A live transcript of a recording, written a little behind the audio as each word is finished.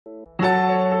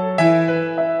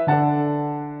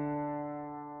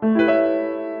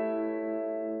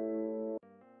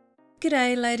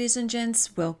G'day ladies and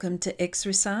gents, welcome to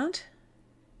Xrissart.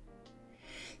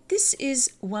 This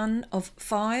is one of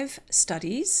 5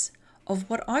 studies of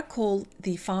what I call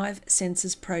the 5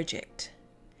 Senses project.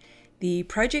 The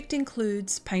project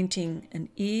includes painting an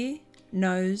ear,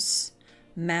 nose,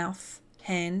 mouth,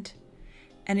 hand,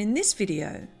 and in this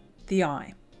video, the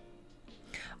eye.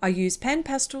 I use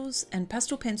PanPastels and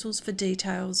Pastel Pencils for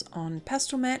details on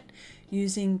Pastelmat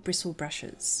using bristle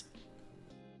brushes.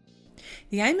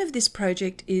 The aim of this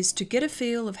project is to get a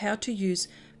feel of how to use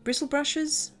bristle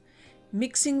brushes,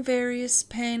 mixing various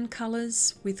pan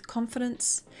colours with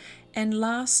confidence, and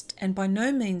last and by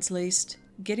no means least,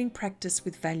 getting practice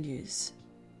with values.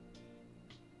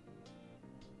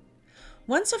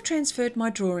 Once I've transferred my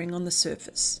drawing on the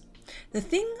surface, the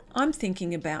thing I'm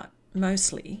thinking about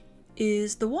mostly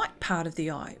is the white part of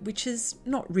the eye, which is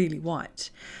not really white.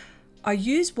 I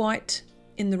use white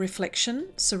in the reflection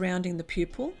surrounding the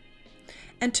pupil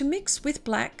and to mix with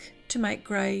black to make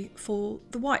grey for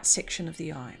the white section of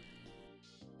the eye.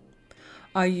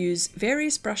 I use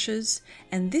various brushes,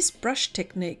 and this brush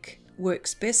technique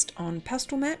works best on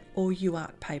Pastelmat or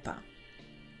UArt paper.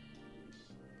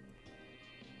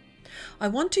 I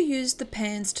want to use the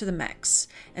pans to the max,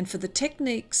 and for the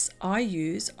techniques I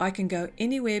use, I can go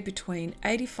anywhere between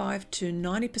 85 to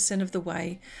 90% of the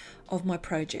way of my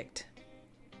project.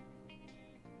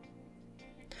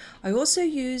 I also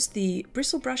use the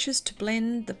bristle brushes to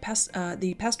blend the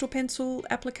pastel pencil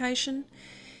application.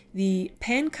 The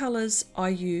pan colours I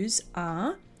use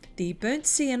are the burnt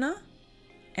sienna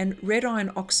and red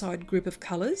iron oxide group of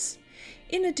colours.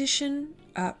 In addition,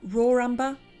 raw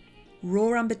umber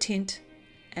tint,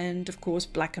 and of course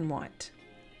black and white.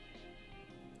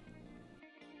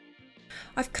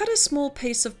 I've cut a small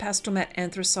piece of Pastelmat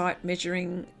anthracite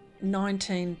measuring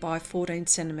 19 by 14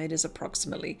 centimeters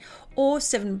approximately, or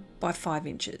 7 by 5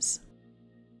 inches.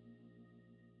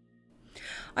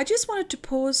 I just wanted to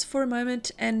pause for a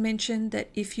moment and mention that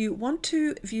if you want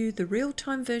to view the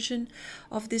real-time version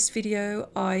of this video,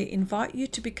 I invite you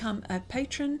to become a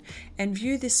patron and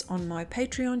view this on my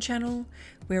Patreon channel,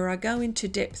 where I go into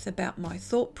depth about my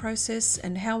thought process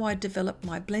and how I develop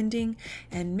my blending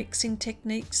and mixing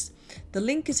techniques. The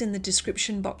link is in the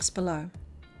description box below.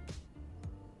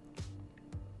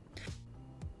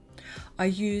 I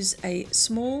use a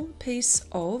small piece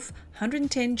of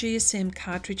 110 GSM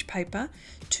cartridge paper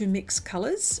to mix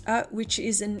colours, which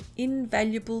is an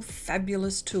invaluable,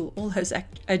 fabulous tool, all those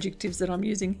adjectives that I'm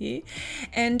using here,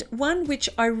 and one which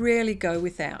I rarely go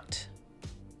without.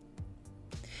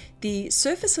 The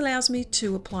surface allows me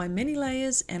to apply many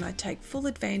layers, and I take full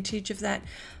advantage of that,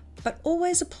 but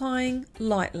always applying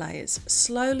light layers,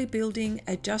 slowly building,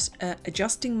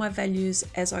 adjusting my values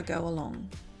as I go along.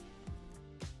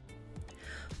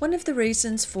 One of the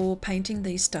reasons for painting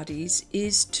these studies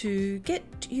is to get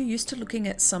you used to looking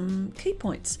at some key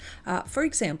points. For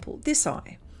example, this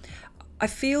eye. I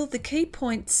feel the key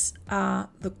points are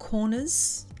the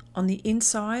corners on the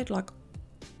inside, like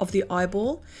of the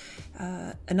eyeball.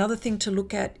 Another thing to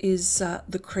look at is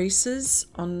the creases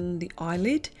on the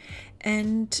eyelid.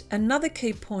 And another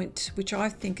key point, which I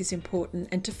think is important,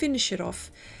 and to finish it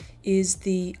off, is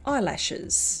the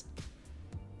eyelashes.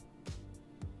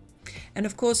 And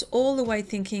of course, all the way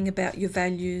thinking about your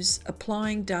values,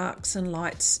 applying darks and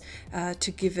lights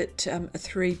to give it a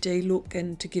 3D look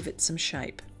and to give it some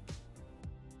shape.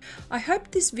 I hope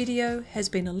this video has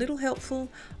been a little helpful.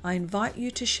 I invite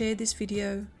you to share this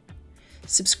video.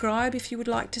 Subscribe if you would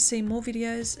like to see more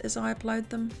videos as I upload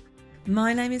them.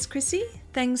 My name is Chrissy.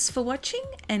 Thanks for watching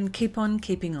and keep on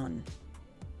keeping on.